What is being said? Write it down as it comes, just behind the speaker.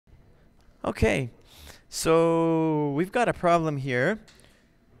Okay, so we've got a problem here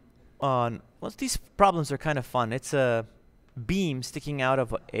on, well, these problems are kind of fun. It's a beam sticking out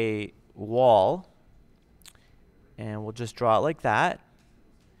of a wall, and we'll just draw it like that.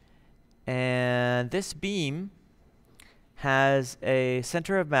 And this beam has a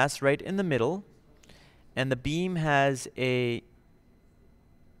center of mass right in the middle, and the beam has a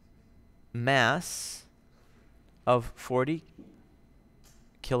mass of 40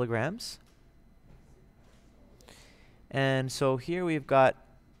 kilograms. And so here we've got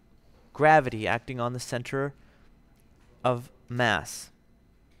gravity acting on the center of mass.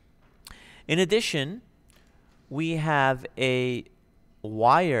 In addition, we have a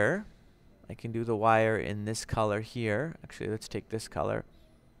wire. I can do the wire in this color here. Actually, let's take this color.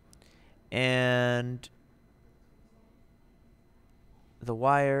 And the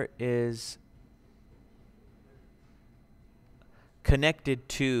wire is connected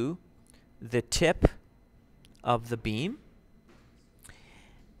to the tip of the beam.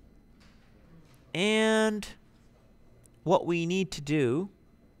 And what we need to do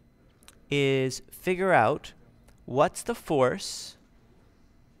is figure out what's the force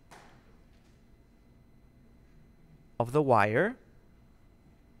of the wire.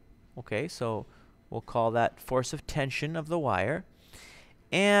 Okay, so we'll call that force of tension of the wire.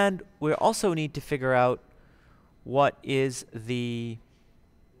 And we also need to figure out what is the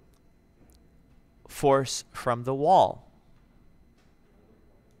force from the wall.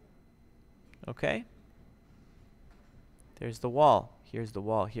 Okay? There's the wall. Here's the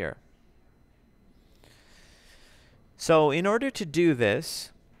wall here. So in order to do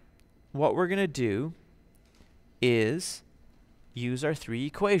this, what we're going to do is use our three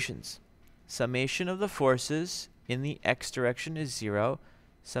equations. Summation of the forces in the x direction is 0.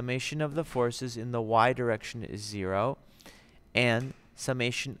 Summation of the forces in the y direction is 0. And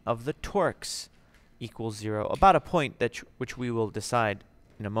summation of the torques equals 0. About a point that which we will decide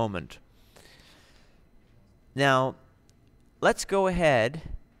in a moment. Now, let's go ahead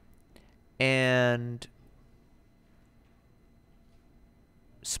and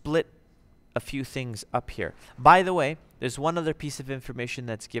split a few things up here. By the way, there's one other piece of information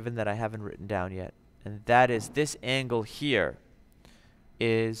that's given that I haven't written down yet, and that is this angle here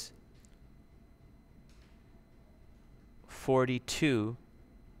is 42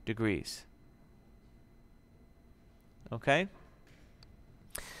 degrees. Okay?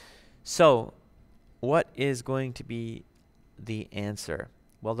 So, what is going to be the answer?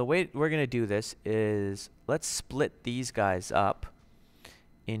 Well, the way we're going to do this is, let's split these guys up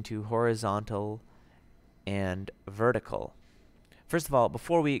into horizontal and vertical. First of all,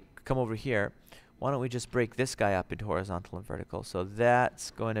 before we come over here, why don't we just break this guy up into horizontal and vertical? So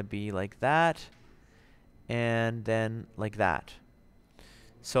that's going to be like that, and then like that.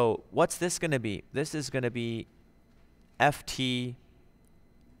 So what's this going to be? This is going to be Ft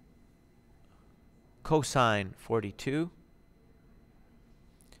cosine 42,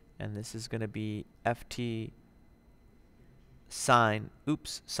 and this is going to be Ft sine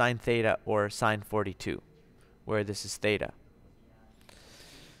theta, or sine 42, where this is theta.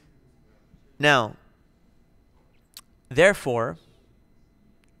 Now, therefore,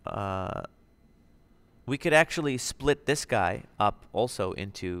 we could actually split this guy up also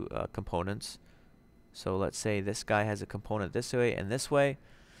into components. So let's say this guy has a component this way and this way.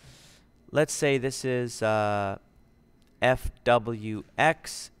 Let's say this is Fwx,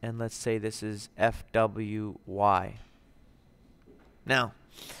 and let's say this is Fwy. Now,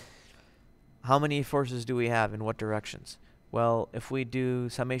 how many forces do we have in what directions? Well, if we do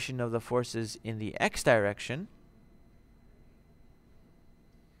summation of the forces in the x direction,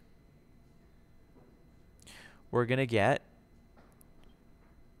 we're going to get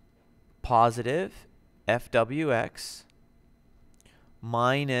positive Fwx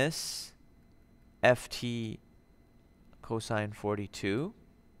minus Ft cosine 42.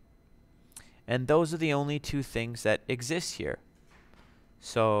 And those are the only two things that exist here.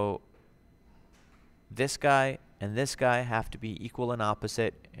 So this guy and this guy have to be equal and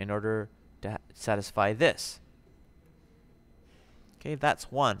opposite in order to satisfy this. Okay,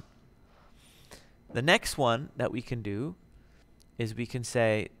 that's one. The next one that we can do is we can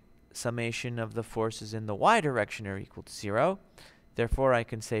say summation of the forces in the y direction are equal to 0. Therefore, I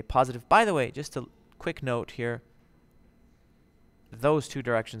can say positive. By the way, just a quick note here. Those two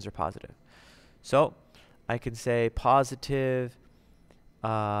directions are positive. So I can say positive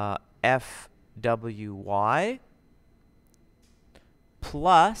Fwy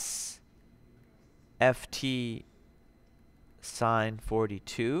plus Ft sine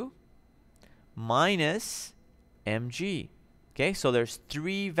 42 minus mg. Okay, so there's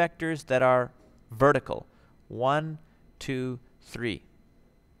 3 vectors that are vertical. 1, 2, 3.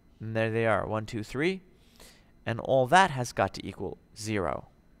 And there they are, 1, 2, 3. And all that has got to equal 0.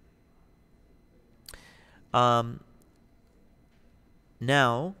 Now,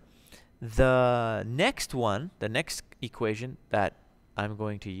 the next one, the next equation that I'm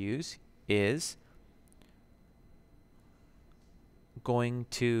going to use is going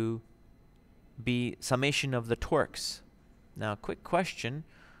to be summation of the torques. Now, quick question,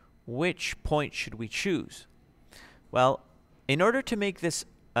 which point should we choose? Well, in order to make this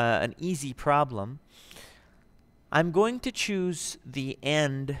an easy problem, I'm going to choose the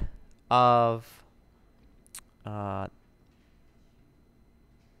end of I'm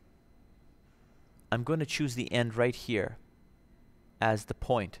going to choose the end right here as the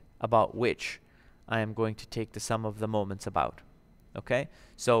point about which I am going to take the sum of the moments about. Okay?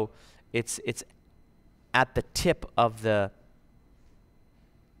 So it's at the tip of the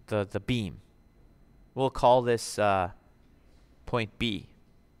beam. We'll call this point B.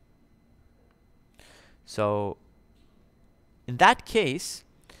 So in that case,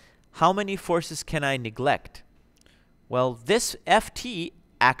 how many forces can I neglect? Well, this Ft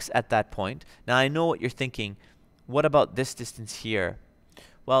acts at that point. Now I know what you're thinking. What about this distance here?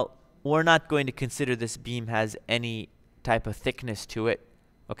 Well, we're not going to consider this beam has any type of thickness to it.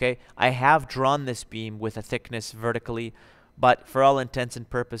 Okay? I have drawn this beam with a thickness vertically, but for all intents and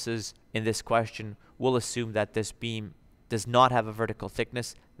purposes in this question, we'll assume that this beam does not have a vertical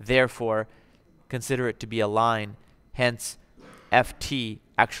thickness. Therefore, consider it to be a line. Hence, Ft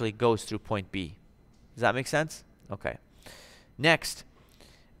actually goes through point B. Does that make sense? Okay. Next,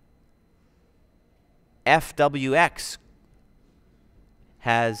 Fwx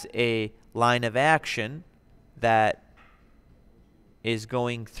has a line of action that is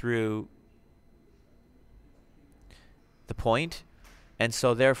going through the point, and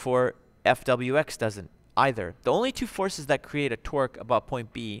so therefore Fwx doesn't either. The only 2 forces that create a torque about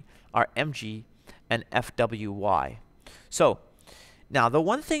point B are mg and Fwy. So now the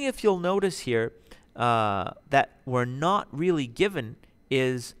one thing, if you'll notice here, that we're not really given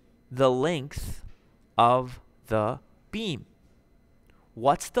is the length of the beam.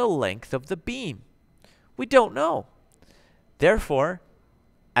 What's the length of the beam? We don't know. Therefore,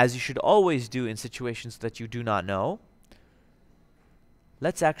 as you should always do in situations that you do not know,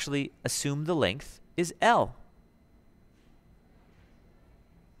 let's actually assume the length is L.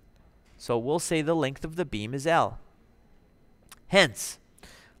 So we'll say the length of the beam is L. Hence,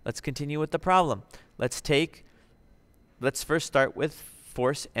 let's continue with the problem. Let's first start with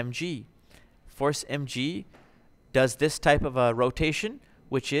force mg. Force mg does this type of a rotation,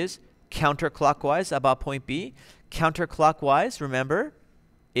 which is counterclockwise about point B. Counterclockwise, remember,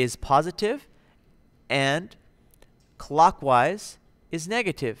 is positive, and clockwise is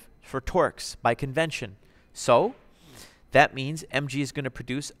negative for torques by convention. So that means mg is going to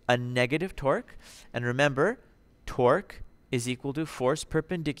produce a negative torque. And remember, torque is equal to force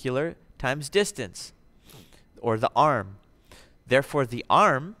perpendicular times distance, or the arm. Therefore, the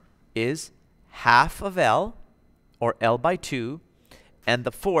arm is half of L, or L by 2, and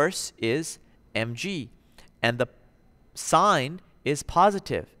the force is mg. And the sign is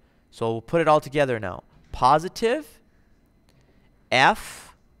positive. So we'll put it all together now. Positive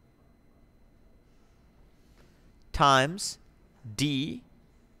F times D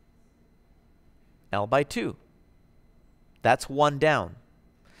L by 2. That's 1 down.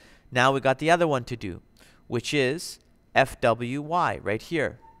 Now we got the other one to do, which is Fwy right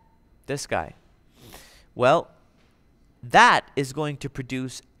here. This guy. Well, that is going to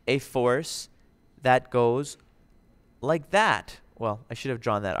produce a force that goes like that. Well, I should have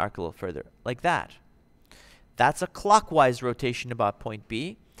drawn that arc a little further. Like that. That's a clockwise rotation about point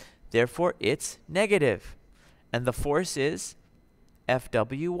B. Therefore, it's negative. And the force is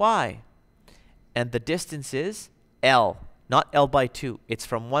Fwy. And the distance is L. Not L by 2. It's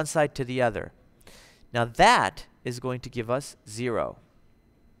from one side to the other. Now that is going to give us 0.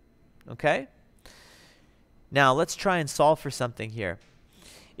 Okay? Now let's try and solve for something here.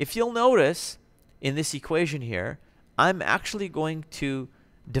 If you'll notice in this equation here, I'm actually going to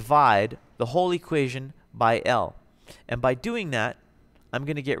divide the whole equation by L. And by doing that, I'm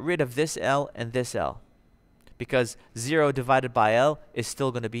going to get rid of this L and this L. Because 0 divided by L is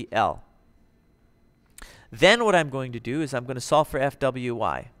still going to be L. Then what I'm going to do is I'm going to solve for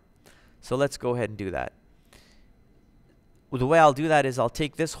Fwy. So let's go ahead and do that. Well, the way I'll do that is I'll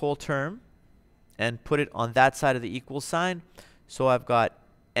take this whole term and put it on that side of the equal sign. So I've got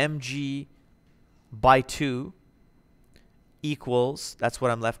mg by 2 equals, that's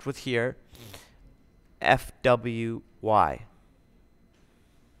what I'm left with here, Fwy.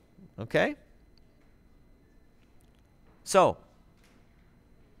 Okay? So,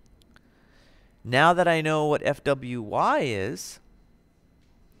 now that I know what FWY is,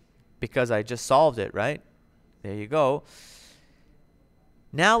 because I just solved it, right? There you go.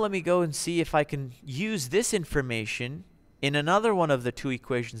 Now let me go and see if I can use this information in another one of the two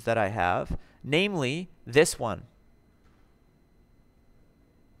equations that I have, namely this one.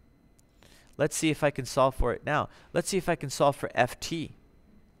 Let's see if I can solve for it now. Let's see if I can solve for Ft.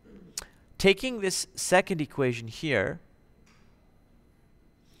 Taking this second equation here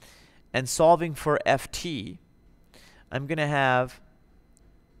and solving for Ft, I'm going to have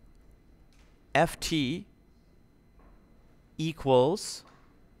Ft equals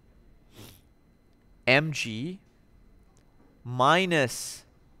mg minus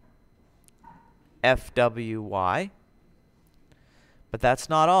Fwy. But that's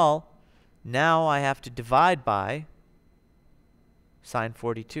not all. Now I have to divide by sine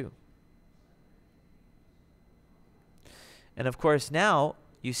 42. And of course now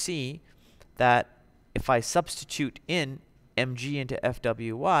you see that if I substitute in mg into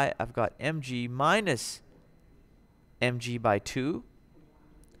Fwy, I've got mg minus mg by 2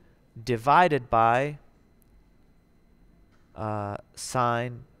 divided by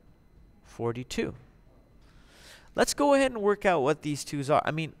sine 42. Let's go ahead and work out what these twos are. I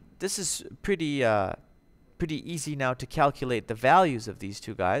mean, this is pretty easy now to calculate the values of these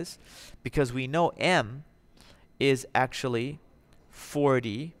two guys, because we know m is actually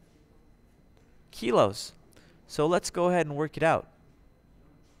 40 kilos. So let's go ahead and work it out.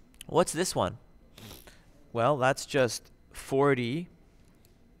 What's this one? Well, that's just 40,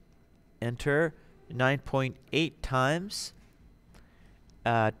 enter 9.8 times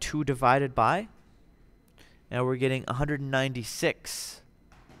 2 divided by, and we're getting 196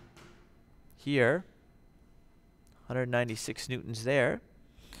 here, 196 newtons there.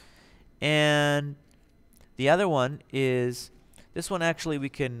 And the other one is, this one actually we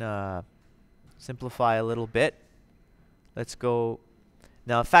can simplify a little bit. Let's go,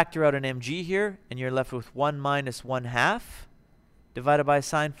 now factor out an mg here, and you're left with 1 minus 1/2 divided by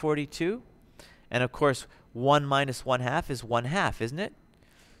sine 42. And of course, 1 minus 1/2 is 1/2, isn't it?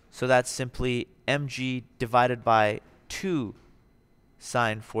 So that's simply mg divided by 2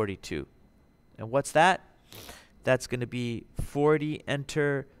 sine 42. And what's that? That's going to be 40,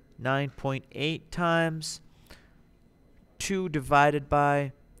 enter 9.8 times 2 divided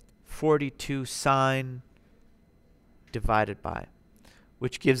by 42 sine divided by,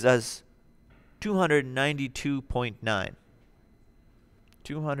 which gives us 292.9.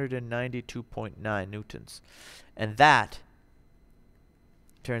 292.9 newtons. And that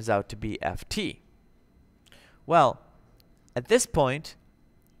turns out to be Ft. Well, at this point,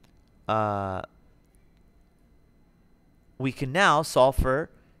 we can now solve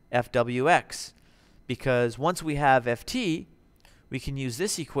for Fwx, because once we have Ft, we can use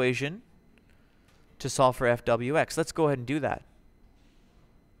this equation to solve for Fwx. Let's go ahead and do that.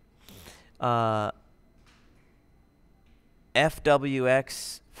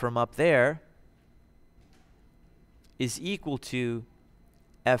 Fwx from up there is equal to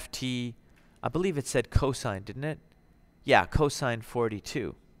Ft, I believe it said cosine, didn't it? Yeah, cosine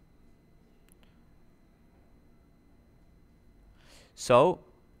 42. So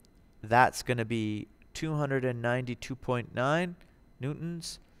that's going to be 292.9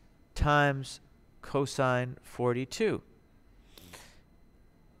 newtons times cosine 42.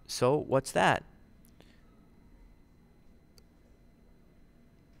 So what's that?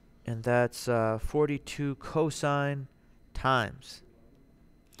 And that's 42 cosine times.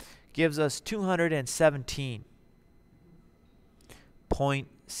 Gives us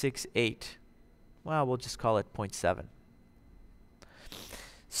 217.68. Well, we'll just call it 0.7.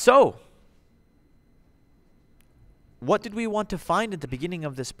 So, what did we want to find at the beginning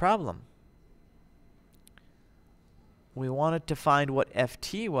of this problem? We wanted to find what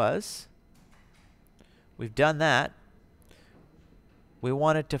Ft was. We've done that. We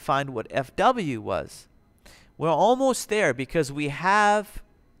wanted to find what Fw was. We're almost there because we have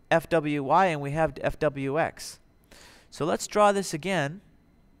Fwy and we have Fwx. So let's draw this again,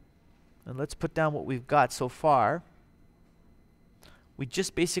 and let's put down what we've got so far. We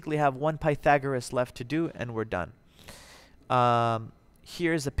just basically have one Pythagoras left to do, and we're done.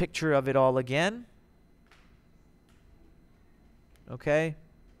 Here's a picture of it all again. Okay,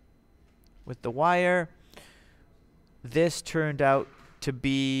 with the wire. This turned out to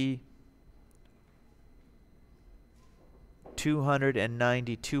be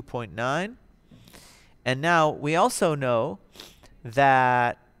 292.9. And now we also know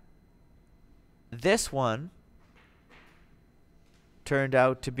that this one turned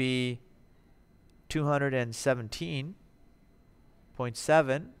out to be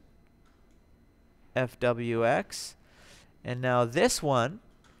 217.7 FWX. And now this one,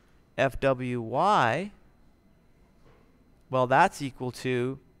 FWY, well, that's equal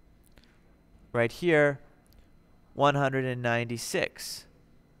to, right here, 196.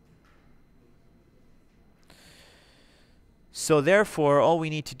 So therefore, all we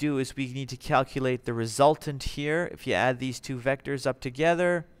need to do is we need to calculate the resultant here. If you add these two vectors up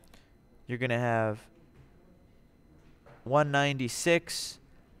together, you're going to have 196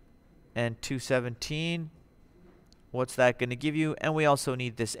 and 217. What's that going to give you? And we also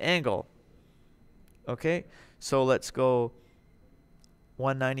need this angle. Okay, so let's go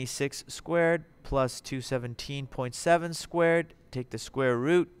 196 squared plus 217.7 squared. Take the square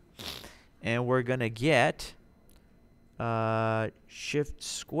root, and we're going to get shift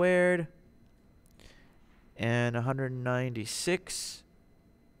squared and 196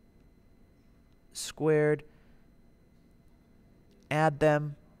 squared. Add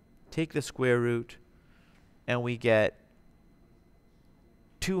them, take the square root, and we get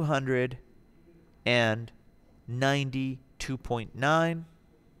 292.9.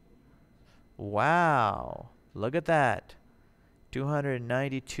 Wow, look at that.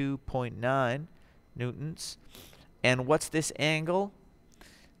 292.9 newtons. And what's this angle?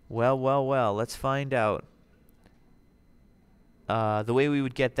 Well, let's find out. The way we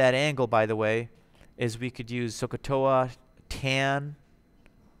would get that angle, by the way, is we could use SOHCAHTOA tan.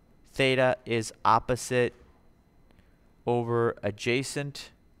 Theta is opposite over adjacent.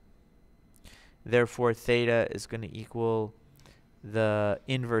 Therefore, theta is going to equal the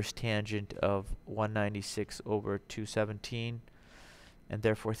inverse tangent of 196 over 217. And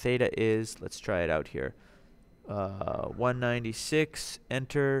therefore, theta is, let's try it out here. 196,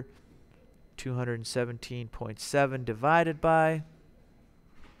 enter, 217.7 divided by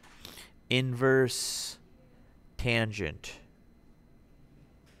inverse tangent.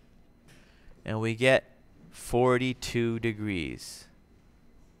 And we get 42 degrees.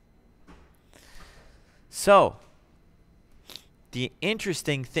 So, the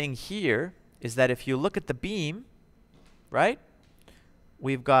interesting thing here is that if you look at the beam, right,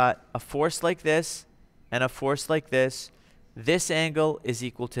 we've got a force like this and a force like this. This angle is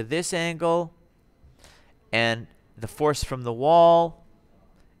equal to this angle, and the force from the wall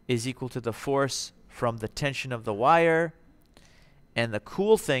is equal to the force from the tension of the wire. And the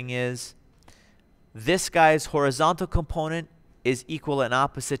cool thing is, this guy's horizontal component is equal and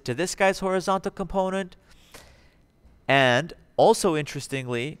opposite to this guy's horizontal component. And also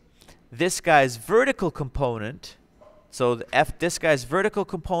interestingly, this guy's vertical component, so this guy's vertical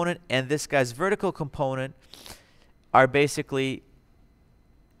component and this guy's vertical component are basically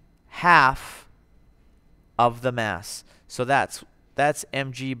half of the mass. So that's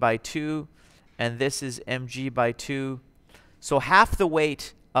mg by 2, and this is mg by 2. So half the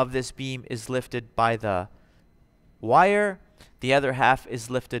weight of this beam is lifted by the wire. The other half is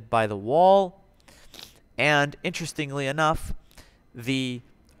lifted by the wall. And interestingly enough, the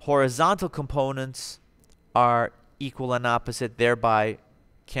horizontal components are equal and opposite, thereby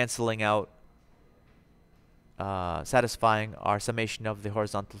canceling out, satisfying our summation of the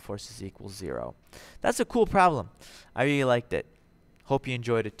horizontal forces equals 0. That's a cool problem. I really liked it. Hope you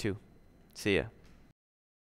enjoyed it too. See ya.